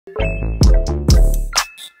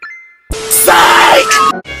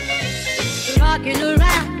Rocking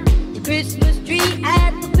around the Christmas tree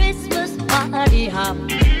at the Christmas party hop.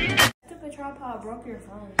 Stupid tripod broke your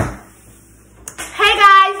phone. Hey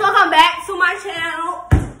guys, welcome back to my channel.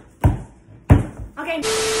 Okay,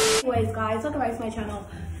 anyways guys, welcome back to my channel.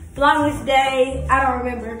 Vlogmas today, I don't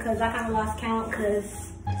remember because I kind of lost count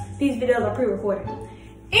because these videos are pre-recorded.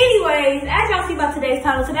 Anyways, as y'all see by today's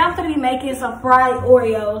title, today I'm going to be making some fried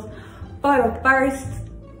Oreos for the first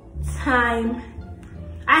time.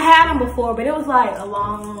 I had them before, but it was like a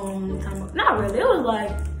long time ago. Not really, it was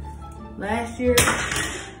like last year.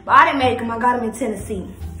 But I didn't make them, I got them in Tennessee.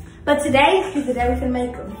 But today is the day we can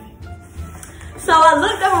make them. So I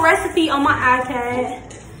looked up a recipe on my iPad.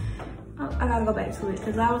 I gotta go back to it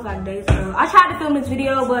because I was like days ago. I tried to film this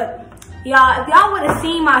video, but y'all, if y'all would have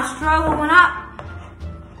seen my struggle when I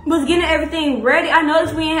was getting everything ready, I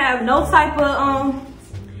noticed we didn't have no type of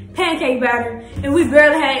pancake batter and we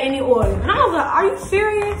barely had any oil. And I was like, are you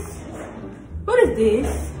serious? What is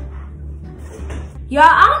this? Y'all,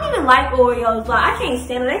 I don't even like Oreos. Like, I can't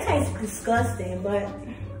stand them. They taste disgusting, but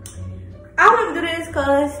I want to do this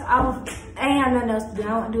because I ain't have nothing else to do.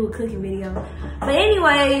 I want to do a cooking video. But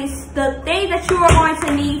anyways, the thing that you are going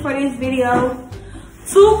to need for this video,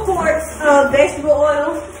 2 quarts of vegetable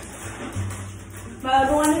oil. My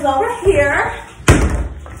other one is over here.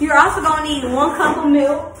 You're also going to need 1 cup of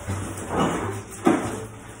milk.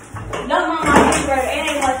 Don't mind my refrigerator. It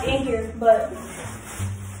ain't much in here, but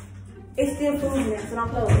it's still food in there, so don't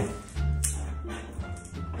play with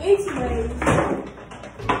it. Anyways,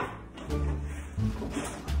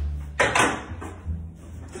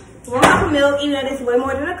 1 cup of milk, even though this is way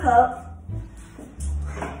more than a cup.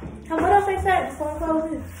 And what else they said before I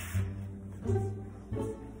close this?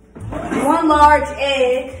 1 large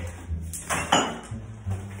egg.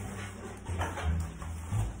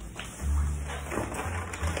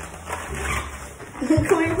 What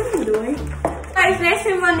are you doing? Guys, next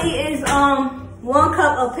thing we're gonna need is 1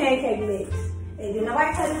 cup of pancake mix. And did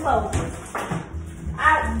nobody tell me close? I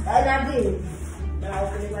did. But I'll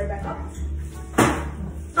put it right back on.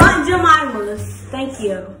 Aunt Jemima's. Thank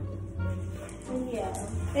you. Yeah.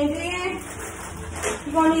 And then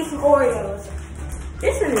you're gonna need some Oreos.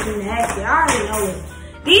 This one is nasty. I already know it.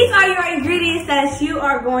 These are your ingredients that you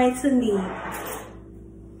are going to need.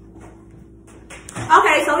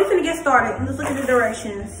 Okay, so we're gonna get started. Let's look at the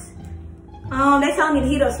directions. They telling me to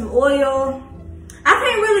heat up some oil. I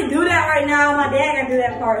can't really do that right now. My dad gotta do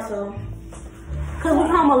that part, so. Cause we're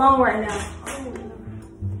home alone right now.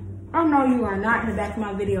 I know you are not in the back of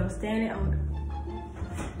my video. Stand it on.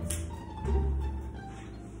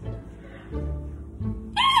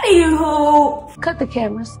 Anywho. Cut the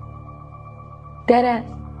cameras. Dead ass.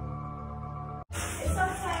 It's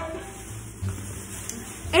okay.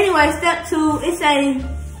 Anyway, step 2, it's a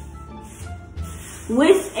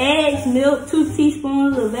whisk eggs, milk, 2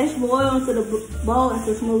 teaspoons of vegetable oil into the bowl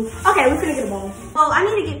until smooth. Okay, we're gonna get a bowl. Oh, I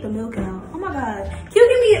need to get the milk out. Oh my god. Can you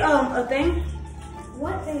give me a thing?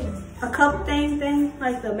 What thing? A cup thing?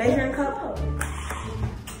 Like the measuring cup?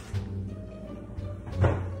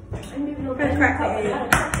 We're gonna crack the egg.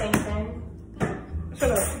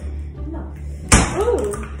 Shut up. No.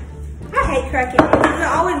 Ooh. I hate cracking eggs.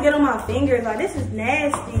 I always get on my fingers. Like, this is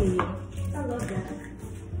nasty. I love that.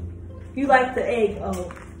 You like the egg?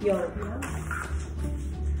 Oh, yolk.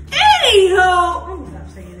 Anywho. I'm gonna stop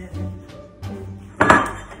saying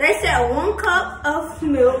that. They said 1 cup of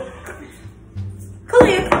milk.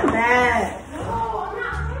 Kalia, come back. No, I'm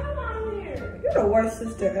not here. You're the worst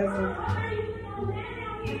sister ever.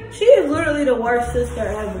 She is literally the worst sister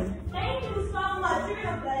ever. Thank you so much. You're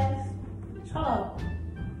the best. Shut up.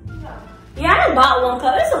 Yeah, I just bought 1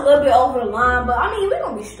 cup. It's a little bit over the line, but I mean, we're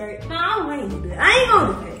gonna be straight. No, I ain't gonna do that. I ain't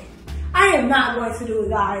gonna do that. I am not going to do it,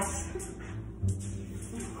 guys.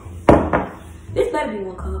 This better be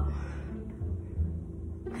 1 cup.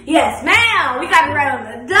 Yes, ma'am. We got it right on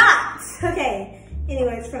the dot. Okay.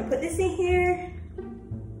 Anyways, we're gonna put this in here.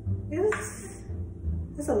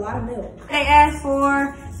 That's a lot of milk. They asked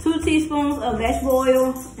for 2 teaspoons of vegetable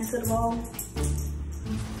oil into the bowl.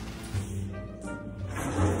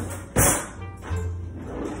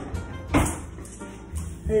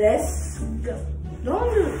 Let's go.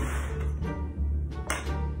 Don't do it.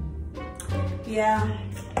 Yeah.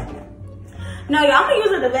 No, y'all, I'm gonna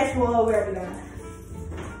use the vegetable oil wherever y'all.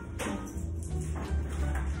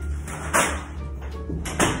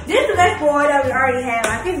 This is the vegetable oil that we already have.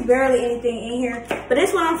 Like, there's barely anything in here. But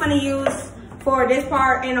this one I'm gonna use for this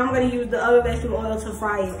part, and I'm gonna use the other vegetable oil to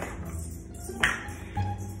fry it.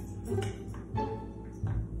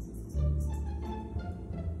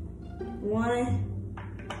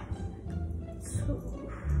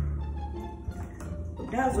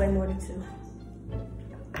 That was way more than 2.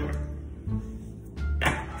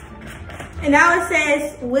 And now it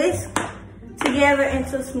says whisk together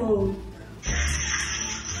until smooth.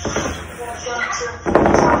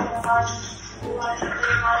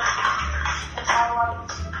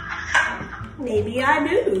 Maybe I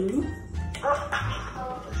do.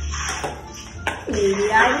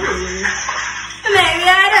 Maybe I do. Maybe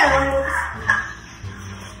I don't.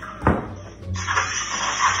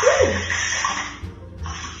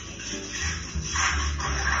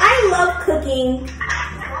 I love cooking.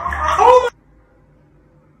 Oh my.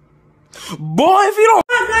 Boy, if you don't.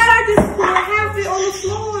 Oh my God, I just put half it on the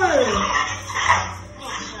floor.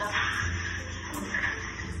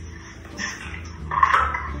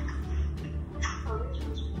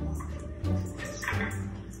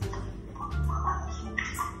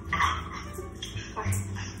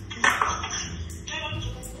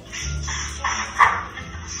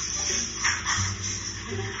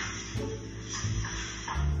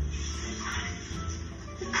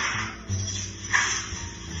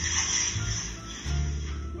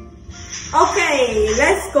 Okay,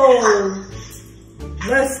 let's go.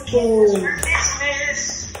 Let's go.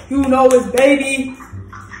 You know it's baby.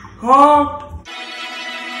 Huh?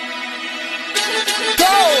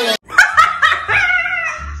 Go!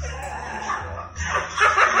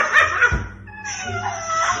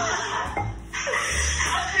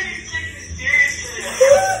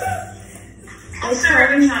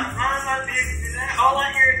 All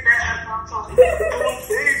I hear is that I'm talking.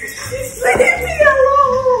 Leave me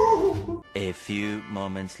alone. A few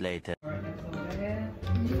moments later.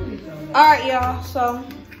 Alright, y'all, so.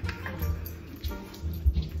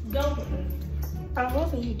 I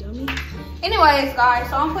wasn't, you dummy. Anyways, guys,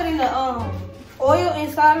 so I'm putting the oil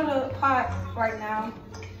inside of the pot right now.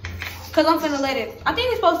 Cause I'm finna let it, I think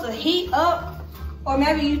it's supposed to heat up, or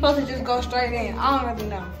maybe you're supposed to just go straight in. I don't really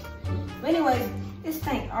know. But anyways, it's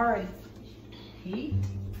stank already. Heat?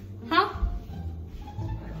 Huh?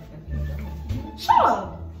 Shut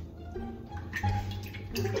up.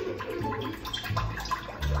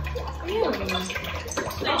 Don't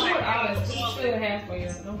put all this. Still half for you.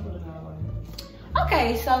 Don't put it all in.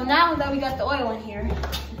 Okay, so now that we got the oil in here,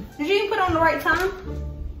 did you even put on the right time?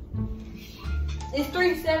 It's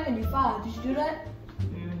 3:75. Did you do that?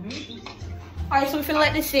 Mm-hmm. All right, so we're finna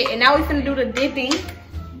let this sit, and now we're finna do the dipping.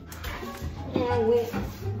 And we.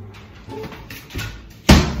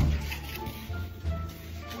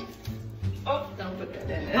 Oh, don't put that in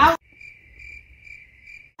there. I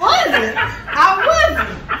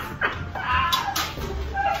wasn't.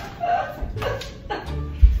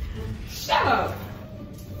 Shut up.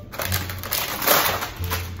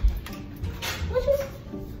 What you?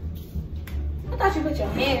 I thought you put your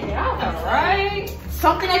hand in there. I was All right.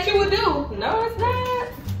 something that you would do. No, it's not.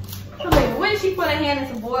 Come here. When she put her hand in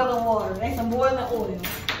some boiling water, that's some boiling oil.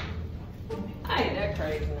 I ain't that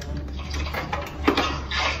crazy now.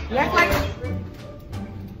 You act like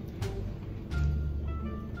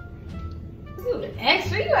you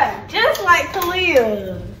extra. You act just like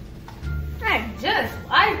Kalia. Act just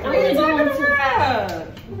like What are you talking her. about?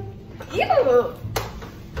 You.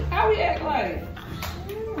 How we act like?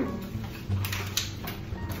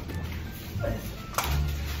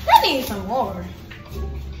 That needs some more.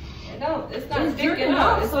 No, it's not It's thick dripping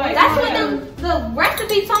enough. off. It's like That's what the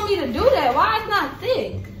recipe told me to do that. Why it's not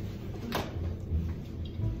thick?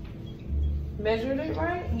 measured it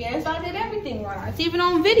right. Yes, I did everything right. It's even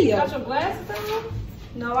on You video. got your glasses on?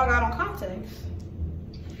 No, I got on contacts.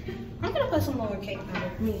 I'm gonna put some more cake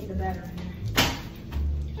powder. The batter in there.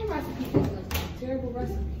 That recipe is like a terrible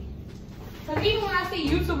recipe. Cause even when I see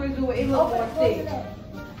YouTubers do it, it looks more thick.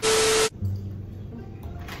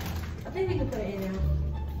 I think we can put it in now.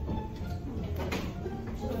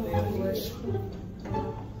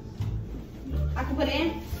 I can put it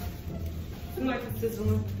in. It's like it's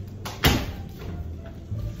sizzling.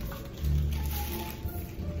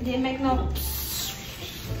 It didn't make no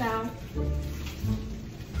sound.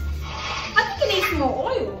 I think it needs some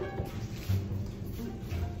more oil.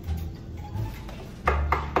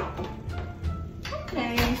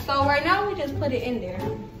 Okay, so right now we just put it in there.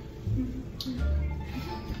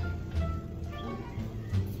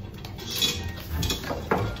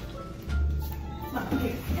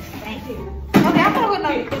 Thank you. Okay, I'm gonna put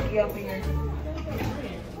another cookie up here.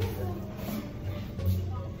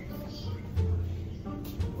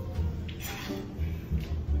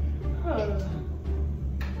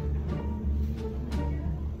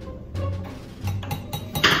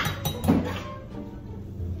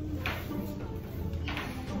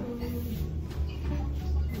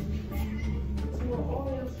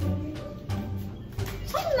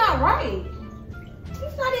 Something's not right. You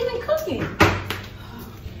It's not even cooking.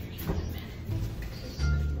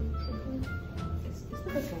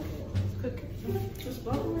 Just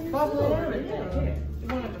bubbling out. Yeah. You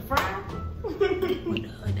want it to fry?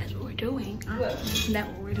 That's what we're doing. What? Isn't that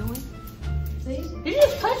what we're doing? See? Did you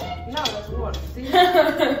just touch it? No, that's water. See?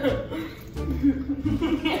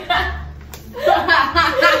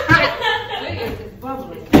 It's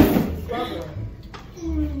bubbling. It's bubbling.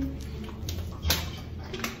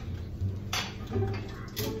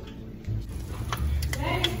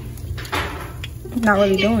 Not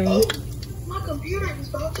really doing. My computer is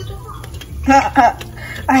about to die.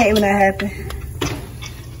 I hate when that happens.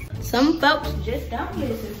 Some folks just don't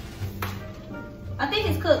listen. I think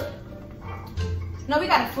it's cooked. No, we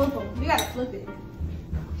gotta flip them. We gotta flip it.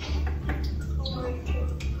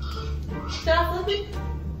 Should I flip it?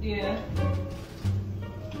 Yeah.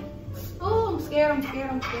 Oh, I'm scared. I'm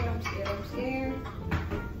scared.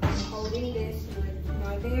 I'm holding this with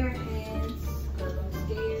my bare hands because I'm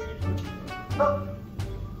scared. Oh.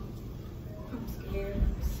 I'm scared.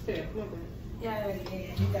 Here, come on. Yeah,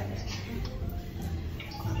 you got that.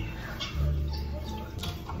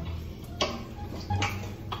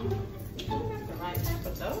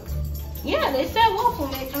 Yeah, they said waffle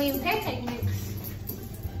mix. I mean, pancake mix.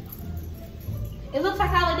 It looks like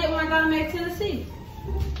how I did when I got them at Tennessee.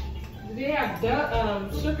 Do they have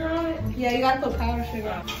sugar on it? Yeah, you gotta put powdered sugar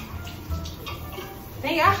on.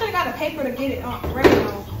 Dang, I should have got a paper to get it on ready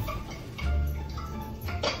on.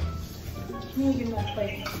 Let me get my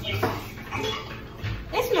plate.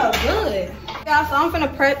 It smells good. Yeah, so I'm gonna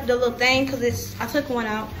prep the little thing because I took one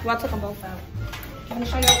out. Well, I took them both out. I'm gonna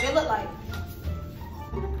show you what they look like.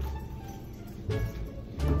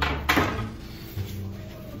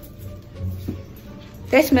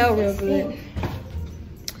 They smell real good.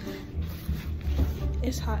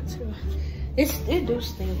 It's hot too. It do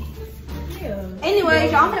stink. Yeah.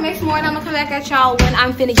 Anyways, y'all, I'm gonna make some more and I'm gonna come back at y'all when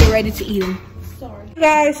I'm finna get ready to eat them. Sorry.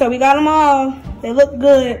 Guys, so we got them all. They look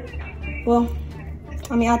good. Well,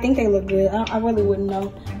 I mean, I think they look good. I really wouldn't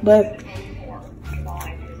know. But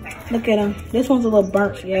look at them. This one's a little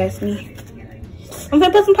burnt, if you ask me. I'm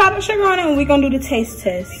gonna put some powdered sugar on it and we're gonna do the taste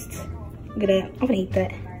test. Look at that. I'm gonna eat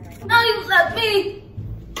that. No, you love me.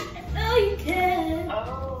 No, you can't.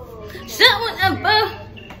 Oh. Someone above.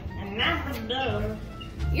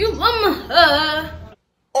 You want my hug.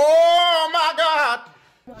 Oh my God!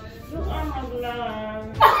 You are my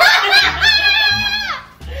love.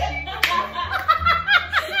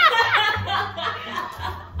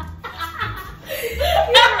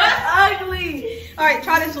 Ugly. All right,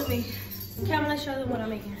 try this with me. Okay, I'm gonna show them what I'm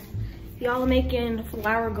making. Y'all are making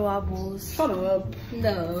flour globbles. Shut up.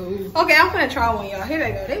 No. Okay, I'm gonna try one, y'all. Here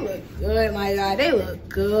they go. They look good, my God. They look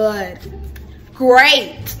good.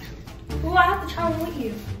 Great. Well, I have to try one with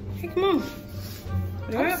you. Hey, come on.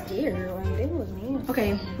 I'm scared. Like, they look mean.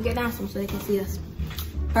 Okay, get down some so they can see us.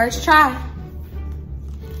 First try.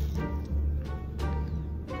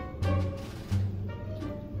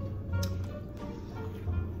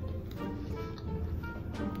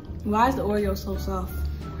 Why is the Oreo so soft?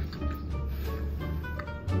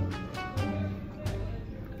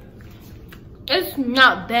 It's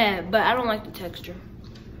not bad, but I don't like the texture.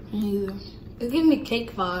 Me either. It's giving me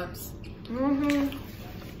cake vibes.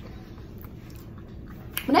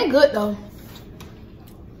 But they good though.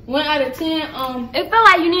 1 out of 10. It felt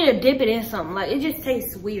like you need to dip it in something. Like, it just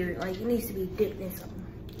tastes weird. Like, it needs to be dipped in something.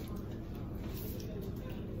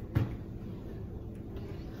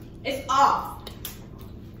 It's off.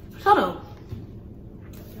 Shut up.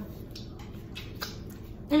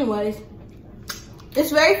 Anyways,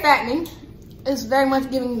 it's very fattening. It's very much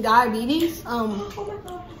giving me diabetes. Oh my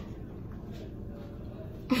God.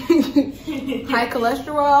 High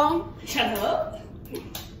cholesterol. Shut up.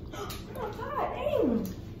 Oh my God, dang.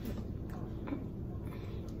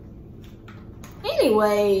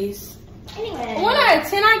 Anyways, 1 out of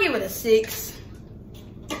 10, I give it a 6.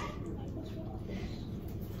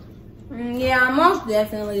 Yeah, most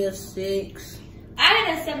definitely a 6. I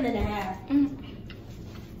did a 7.5.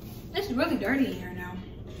 It's really dirty in here now.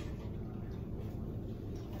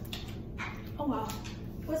 Oh wow.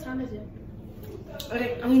 What time is it?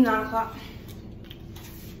 Okay, I mean 9 o'clock.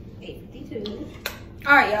 8:52.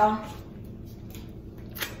 All right, y'all.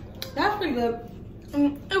 That's pretty good.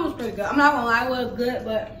 It was pretty good. I'm not gonna lie, it was good,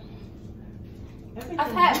 but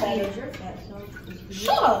I've had better. You're fat, so.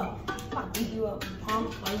 Shut up. I'm gonna beat you up.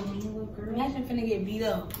 Pump like a mean little girl. Imagine finna get beat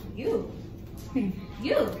up. You.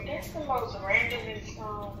 You. That's the most randomest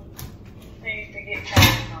things to get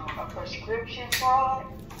charged on. A prescription fraud.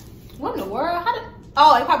 What in the world? How did?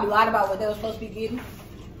 Oh, they probably lied about what they were supposed to be getting.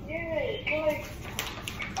 Yeah, like.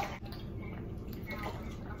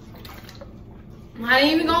 I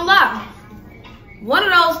ain't even gonna lie. One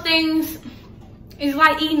of those things is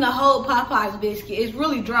like eating a whole Popeyes biscuit. It's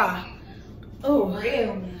really dry. Oh,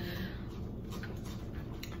 real.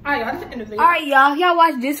 Alright, y'all. If y'all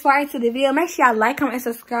watch this far into the video, make sure y'all like, comment, and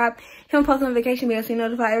subscribe. Hit on post notification bell so you're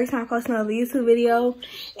notified every time I post another YouTube video.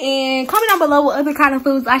 And comment down below what other kind of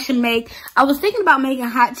foods I should make. I was thinking about making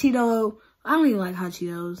hot Cheeto. I don't even like hot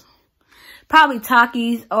Cheetos. Probably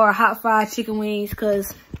Takis or hot fried chicken wings,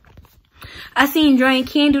 because I seen Drain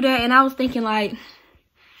can do that, and I was thinking like,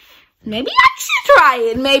 maybe I should try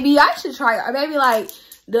it. Maybe I should try it. Or maybe like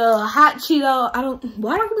the hot Cheeto.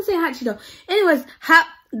 Why do I keep saying hot Cheeto? Anyways,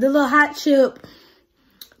 the little hot chip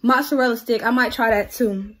mozzarella stick. I might try that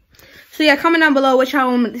too. So yeah, comment down below what y'all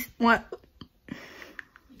want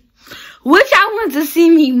to see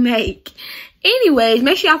me make. Anyways,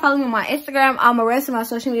 make sure y'all follow me on my Instagram. The rest of my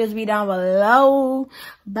social medias will be down below.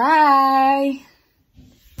 Bye.